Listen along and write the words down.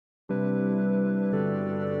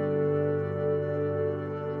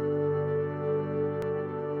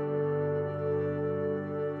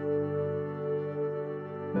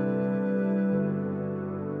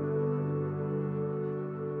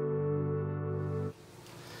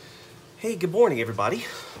Hey, good morning everybody.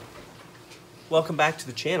 Welcome back to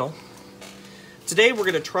the channel. Today we're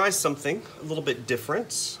going to try something a little bit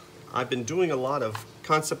different. I've been doing a lot of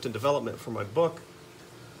concept and development for my book,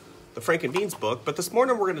 the Frank and Beans book, but this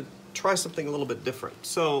morning we're going to try something a little bit different.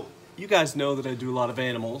 So you guys know that I do a lot of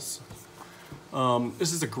animals.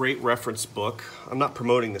 This is a great reference book. I'm not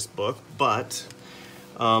promoting this book, but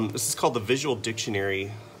this is called the Visual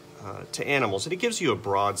Dictionary to Animals, and it gives you a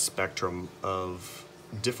broad spectrum of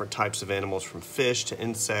different types of animals, from fish to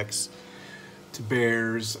insects to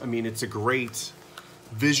bears. I mean, it's a great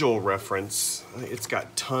visual reference. It's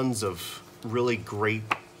got tons of really great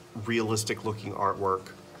realistic looking artwork.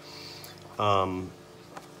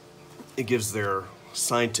 It gives their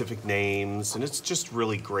scientific names, and it's just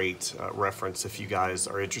really great reference if you guys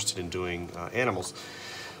are interested in doing animals.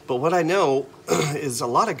 But what I know is a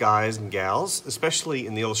lot of guys and gals, especially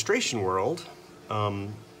in the illustration world,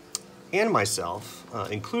 and myself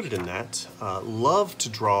included in that, love to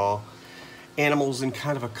draw animals in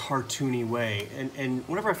kind of a cartoony way. And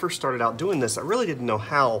whenever I first started out doing this, I really didn't know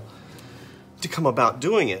how to come about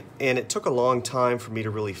doing it. And it took a long time for me to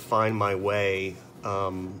really find my way,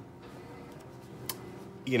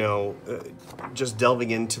 just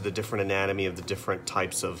delving into the different anatomy of the different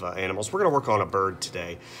types of animals. We're gonna work on a bird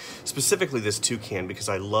today, specifically this toucan, because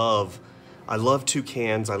I love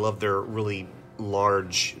toucans. I love their really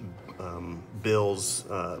large bills,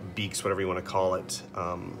 beaks, whatever you want to call it.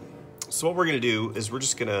 So what we're going to do is we're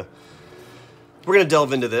going to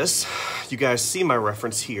delve into this. You guys see my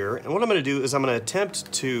reference here, and what I'm going to do is I'm going to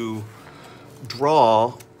attempt to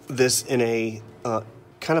draw this in a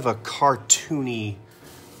kind of a cartoony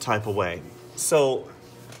type of way. So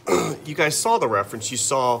you guys saw the reference. You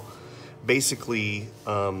saw basically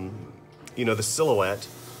the silhouette.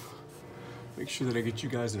 Make sure that I get you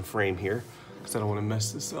guys in frame here, because I don't want to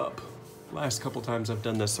mess this up. Last couple times I've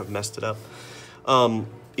done this, I've messed it up.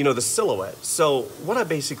 The silhouette. So what I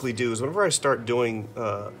basically do is whenever I start doing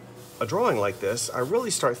a drawing like this, I really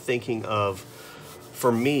start thinking of,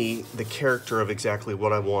 for me, the character of exactly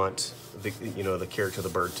what I want the character of the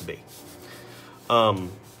bird to be.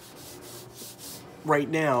 Right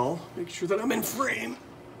now, make sure that I'm in frame.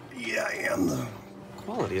 Yeah, I am. The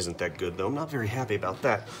quality isn't that good though. I'm not very happy about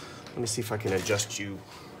that. Let me see if I can adjust you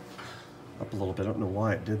up a little bit. I don't know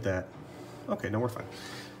why it did that. Okay, no, we're fine.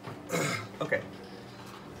 Okay.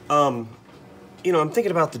 I'm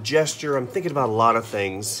thinking about the gesture. I'm thinking about a lot of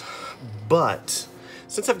things. But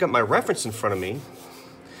since I've got my reference in front of me,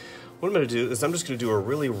 what I'm going to do is I'm just going to do a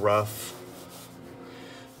really rough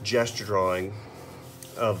gesture drawing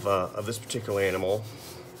of this particular animal.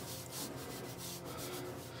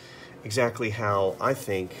 Exactly how I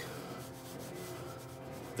think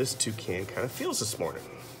this toucan kind of feels this morning.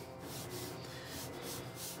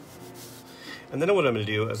 And then what I'm going to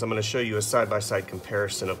do is I'm going to show you a side-by-side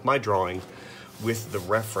comparison of my drawing with the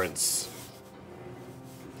reference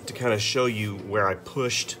to kind of show you where I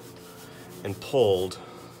pushed and pulled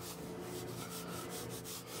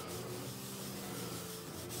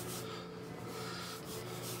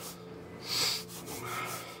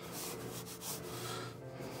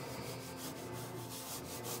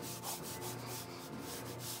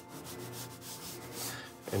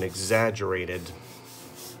and exaggerated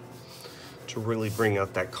to really bring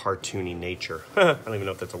out that cartoony nature. I don't even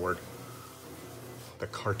know if that's a word. The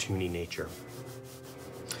cartoony nature.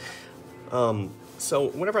 So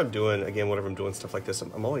whenever I'm doing stuff like this,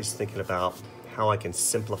 I'm always thinking about how I can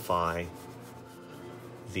simplify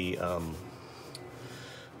the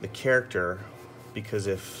character, because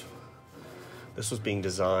if this was being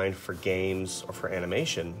designed for games or for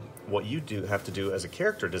animation, what you have to do as a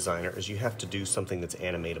character designer is you have to do something that's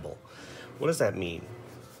animatable. What does that mean?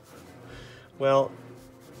 Well,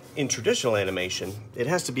 in traditional animation, it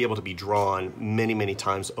has to be able to be drawn many, many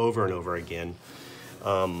times over and over again,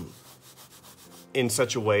 in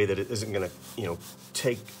such a way that it isn't going to,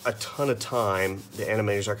 take a ton of time. The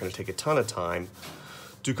animators aren't going to take a ton of time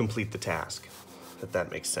to complete the task, if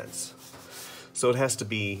that makes sense. So it has to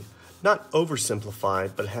be not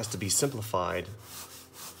oversimplified, but it has to be simplified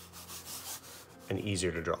and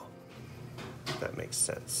easier to draw, if that makes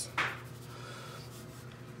sense.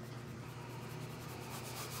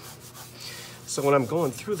 So when I'm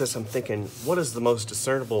going through this, I'm thinking, what is the most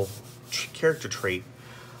discernible character trait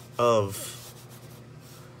of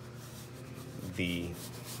the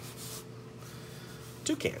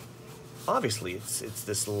toucan? Obviously, it's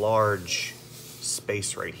this large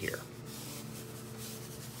space right here.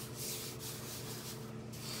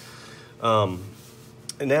 And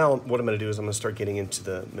now what I'm going to do is I'm going to start getting into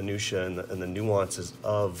the minutia and the nuances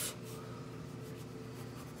of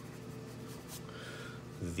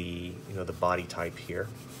the, the body type here.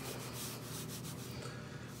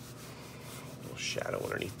 A little shadow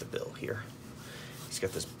underneath the bill here. He's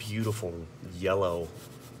got this beautiful yellow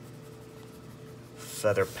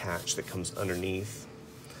feather patch that comes underneath.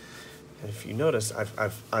 And if you notice,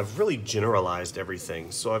 I've really generalized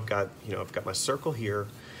everything. So I've got my circle here,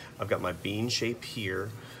 I've got my bean shape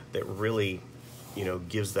here that really,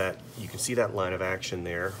 gives that, you can see that line of action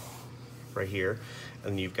there, right here.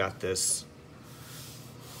 And you've got this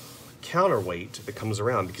counterweight that comes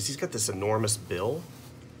around because he's got this enormous bill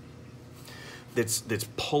that's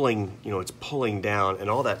pulling, it's pulling down, and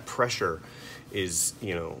all that pressure is,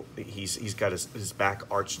 he's got his back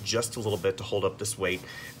arched just a little bit to hold up this weight.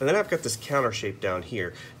 And then I've got this counter shape down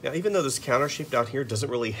here. Now, even though this counter shape down here doesn't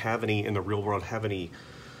really have any, in the real world, have any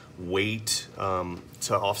weight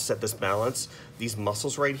to offset this balance, these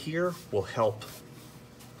muscles right here will help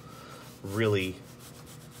really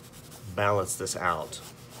balance this out.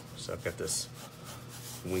 So I've got this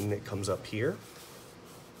wing that comes up here.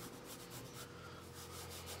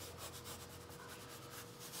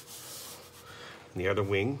 And the other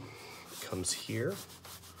wing comes here.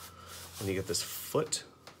 And you get this foot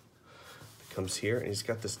that comes here, and he's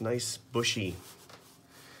got this nice bushy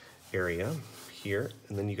area here,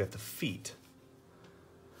 and then you got the feet.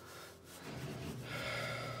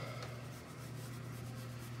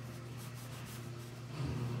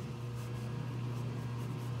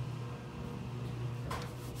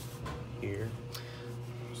 Here.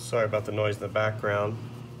 Sorry about the noise in the background.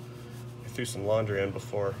 I threw some laundry in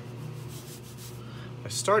before I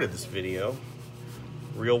started this video.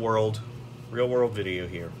 Real world video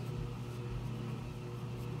here.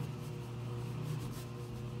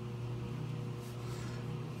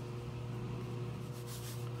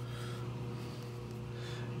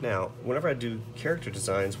 Now, whenever I do character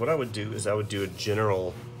designs, what I would do is I would do a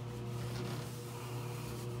general,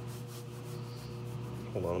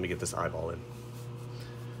 hold on, let me get this eyeball in.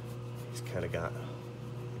 He's kind of got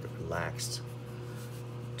a relaxed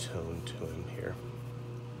tone to him here.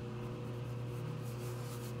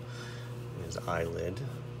 And his eyelid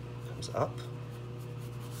comes up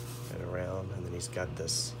and around, and then he's got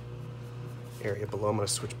this area below. I'm going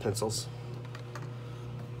to switch pencils.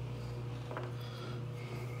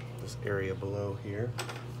 This area below here.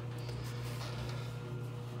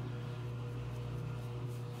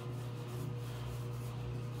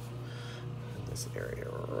 And this area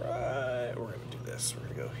right, we're going to do this.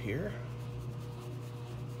 We're going to go here.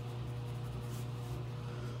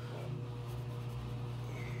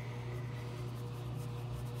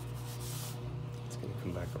 It's going to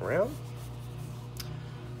come back around.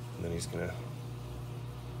 And then he's going to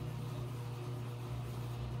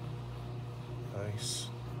nice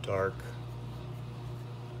dark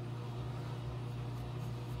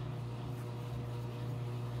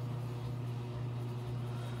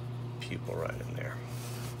pupil right in there.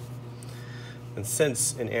 And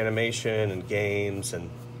since in animation and games and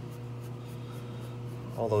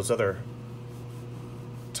all those other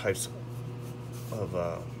types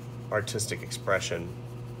of artistic expression,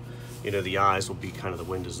 the eyes will be kind of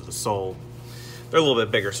the windows of the soul. They're a little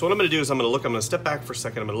bit bigger. So what I'm going to do is I'm going to step back for a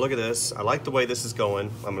second. I'm going to look at this. I like the way this is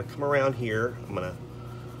going. I'm going to come around here. I'm going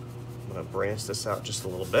to branch this out just a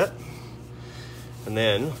little bit. And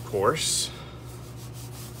then, of course,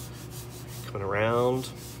 coming around.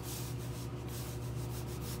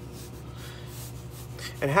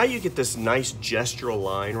 And how you get this nice gestural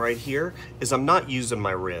line right here is I'm not using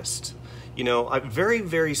my wrist. I very,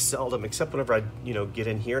 very seldom, except whenever I, get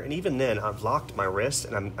in here, and even then I've locked my wrist,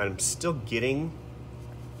 and I'm still getting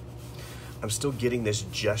this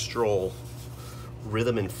gestural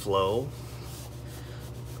rhythm and flow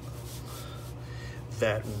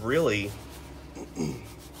that really, in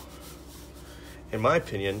my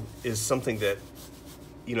opinion, is something that,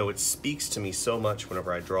 it speaks to me so much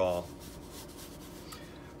whenever I draw.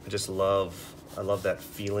 I love that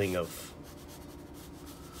feeling of,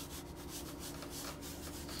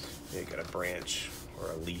 you got a branch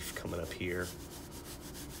or a leaf coming up here.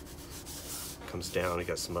 Comes down, you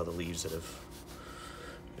got some other leaves that have,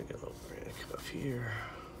 you got a little branch come up here.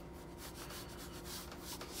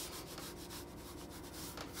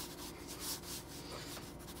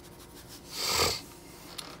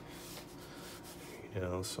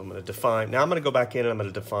 So I'm going to define, now I'm going to go back in and I'm going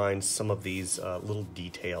to define some of these little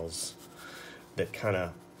details that kind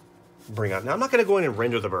of bring out. Now I'm not going to go in and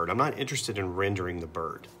render the bird. I'm not interested in rendering the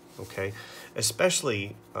bird, okay?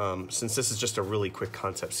 Especially since this is just a really quick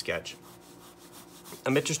concept sketch.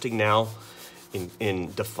 I'm interested now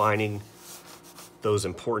in defining those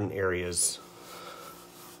important areas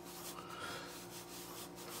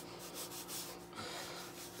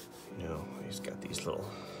He's got these little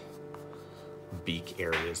beak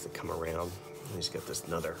areas that come around. And he's got this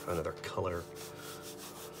another color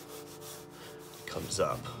that comes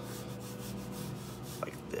up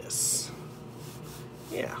like this.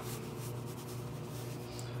 Yeah.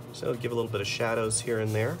 So give a little bit of shadows here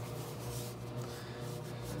and there.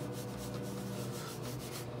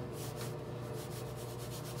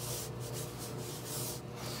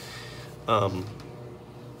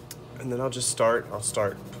 And then I'll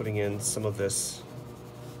start putting in some of this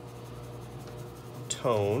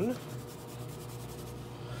tone.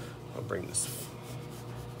 I'll bring this,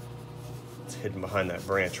 it's hidden behind that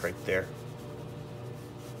branch right there.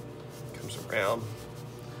 Comes around.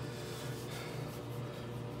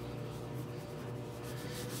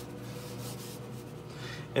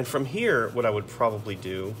 And from here, what I would probably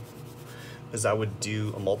do is I would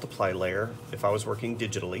do a multiply layer if I was working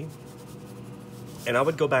digitally. And I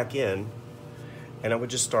would go back in and I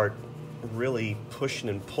would just start really pushing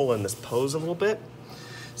and pulling this pose a little bit.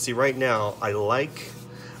 See, right now I like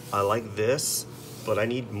this, but I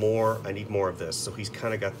need more of this. So he's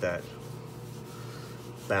kind of got that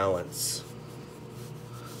balance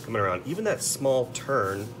coming around. Even that small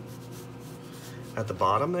turn at the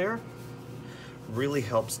bottom there really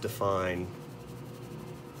helps define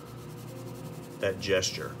that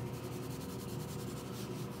gesture.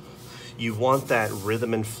 You want that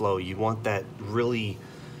rhythm and flow. You want that really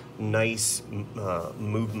nice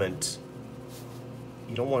movement.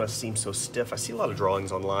 You don't want to seem so stiff. I see a lot of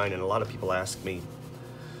drawings online, and a lot of people ask me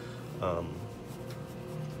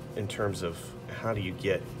in terms of how do you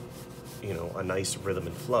get, you know, a nice rhythm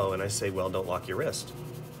and flow, and I say, well, don't lock your wrist.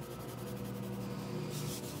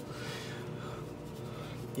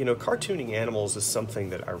 You know, cartooning animals is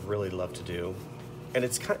something that I really love to do. And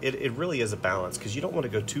it really is a balance, because you don't want to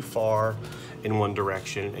go too far in one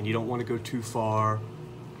direction and you don't want to go too far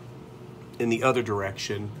in the other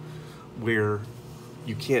direction where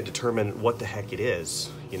you can't determine what the heck it is,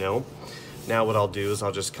 you know? Now what I'll do is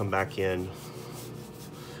I'll just come back in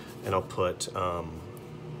and I'll put, you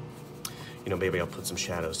know, maybe I'll put some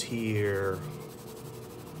shadows here.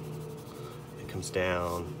 It comes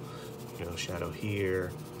down, you know, shadow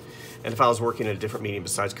here. And if I was working in a different medium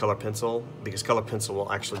besides color pencil, because color pencil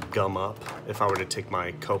will actually gum up if I were to take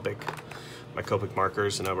my Copic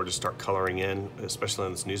markers and I were to start coloring in, especially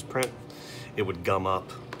on this newsprint, it would gum up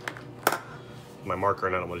my marker,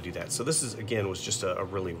 and I don't want to do that. So this is, again, was just a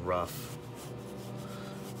really rough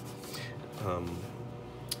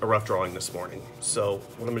drawing this morning. So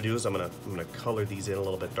what I'm gonna do is I'm gonna color these in a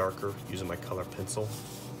little bit darker using my color pencil.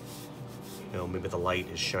 You know, maybe the light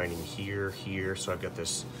is shining here, so I've got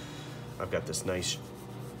this nice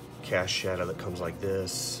cast shadow that comes like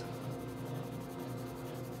this.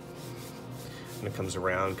 And it comes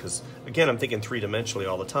around, because again, I'm thinking three-dimensionally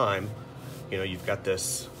all the time. You know, you've got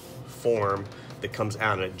this form that comes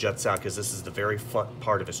out and it juts out, because this is the very front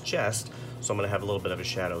part of his chest. So I'm gonna have a little bit of a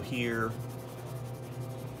shadow here.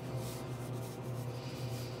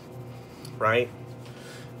 Right?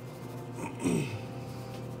 And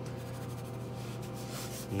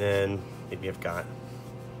then maybe I've got,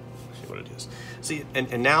 see what it is. See,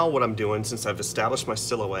 and now what I'm doing, since I've established my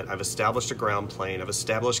silhouette, I've established a ground plane, I've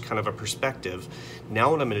established kind of a perspective, now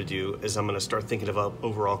what I'm gonna do is I'm gonna start thinking about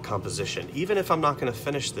overall composition. Even if I'm not gonna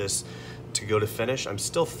finish this to go to finish, I'm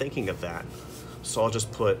still thinking of that. So I'll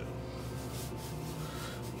just put,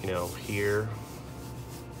 you know, here,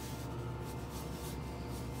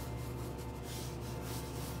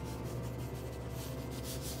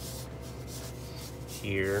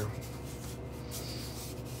 here,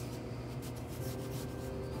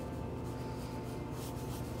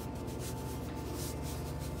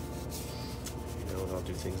 you know, and I'll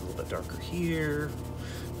do things a little bit darker here.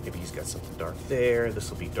 Maybe he's got something dark there. This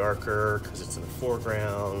will be darker because it's in the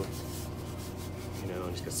foreground. You know, and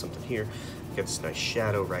he's got something here. Got this nice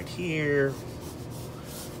shadow right here.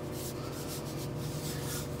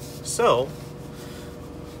 So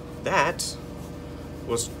that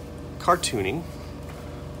was cartooning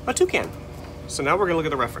a toucan. So now we're gonna look at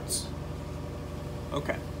the reference.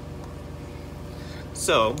 Okay.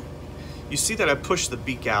 So you see that I pushed the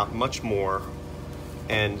beak out much more,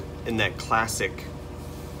 and in that classic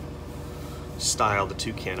style, the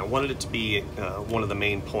toucan. I wanted it to be one of the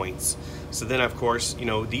main points. So then, of course, you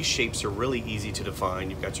know, these shapes are really easy to define.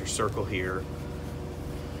 You've got your circle here.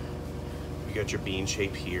 You got your bean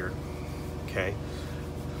shape here. Okay.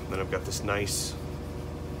 And then I've got this nice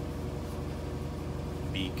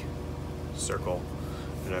beak circle,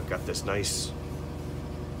 and I've got this nice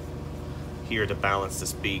here to balance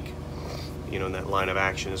this beak, you know, and that line of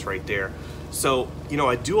action is right there. So, you know,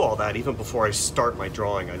 I do all that even before I start my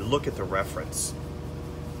drawing. I look at the reference.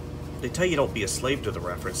 They tell you don't be a slave to the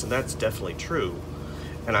reference, and that's definitely true.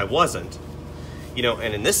 And I wasn't. You know,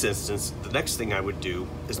 and in this instance, the next thing I would do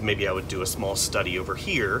is maybe I would do a small study over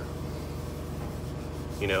here.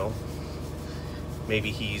 You know,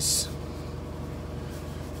 maybe he's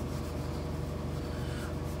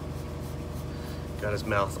got his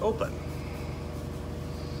mouth open.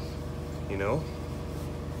 You know?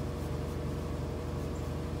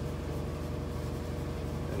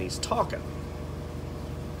 And he's talking.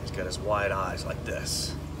 He's got his wide eyes like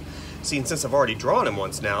this. See, and since I've already drawn him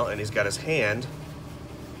once now, and he's got his hand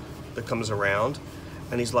that comes around,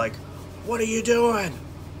 and he's like, "What are you doing?"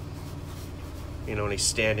 You know, and he's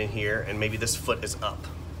standing here, and maybe this foot is up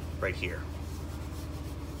right here.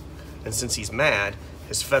 And since he's mad,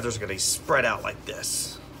 his feathers are gonna spread out like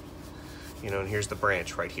this. You know, and here's the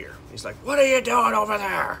branch right here. He's like, "What are you doing over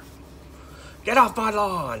there? Get off my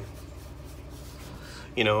lawn."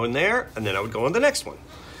 You know, and there, and then I would go on the next one.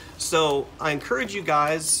 So I encourage you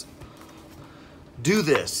guys, do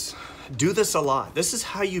this. Do this a lot. This is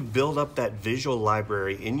how you build up that visual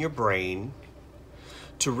library in your brain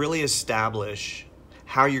to really establish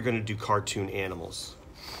how you're going to do cartoon animals.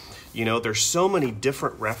 You know, there's so many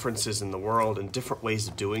different references in the world and different ways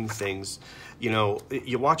of doing things. You know,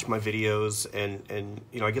 you watch my videos and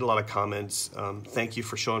you know, I get a lot of comments. Thank you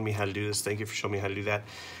for showing me how to do this. Thank you for showing me how to do that.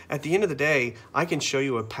 At the end of the day, I can show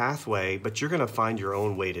you a pathway, but you're going to find your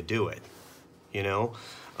own way to do it. You know,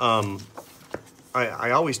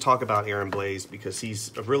 I always talk about Aaron Blaze because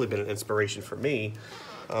he's really been an inspiration for me,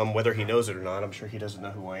 whether he knows it or not. I'm sure he doesn't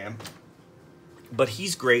know who I am. But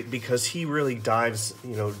he's great because he really delves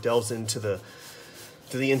into the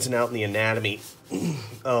ins and outs and the anatomy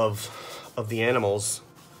of the animals,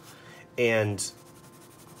 and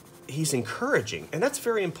he's encouraging, and that's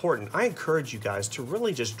very important. I encourage you guys to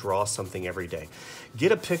really just draw something every day.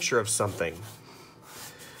 Get a picture of something.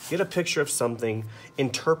 Get a picture of something,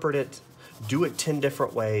 interpret it, do it 10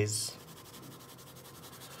 different ways.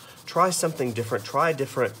 Try something different. Try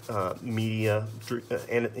different media,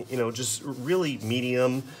 and you know, just really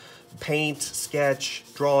medium, paint, sketch,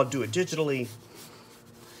 draw, do it digitally,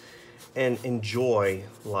 and enjoy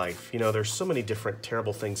life. You know, there's so many different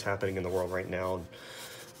terrible things happening in the world right now. And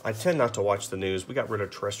I tend not to watch the news. We got rid of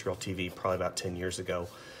terrestrial TV probably about 10 years ago,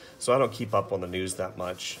 so I don't keep up on the news that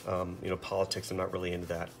much. You know, politics, I'm not really into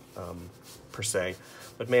that per se.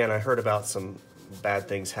 But man, I heard about some bad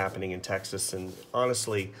things happening in Texas, and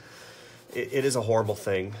honestly, it is a horrible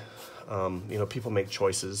thing. You know, people make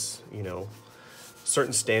choices. You know,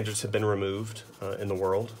 certain standards have been removed in the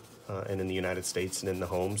world and in the United States and in the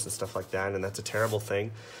homes and stuff like that, and that's a terrible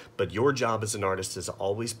thing. But your job as an artist is to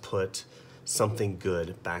always put something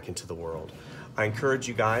good back into the world. I encourage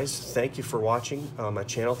you guys, thank you for watching my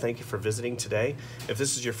channel. Thank you for visiting today. If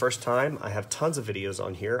this is your first time, I have tons of videos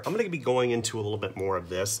on here. I'm going to be going into a little bit more of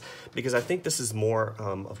this because I think this is more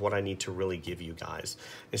of what I need to really give you guys.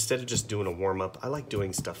 Instead of just doing a warm-up, I like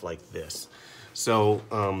doing stuff like this. So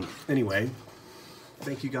anyway,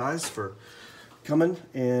 thank you guys for coming,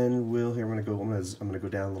 and I'm gonna go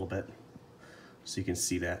down a little bit so you can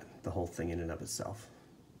see that, the whole thing in and of itself.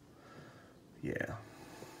 Yeah.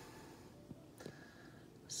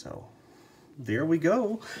 So, there we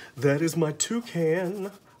go. That is my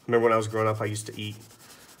toucan. Remember when I was growing up, I used to eat,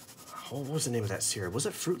 what was the name of that cereal? Was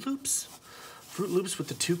it Fruit Loops? Fruit Loops with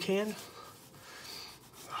the toucan?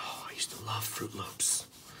 Oh, I used to love Fruit Loops.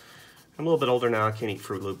 I'm a little bit older now. I can't eat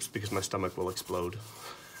Fruit Loops because my stomach will explode.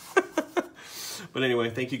 But anyway,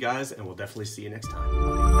 thank you guys, and we'll definitely see you next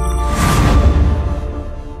time.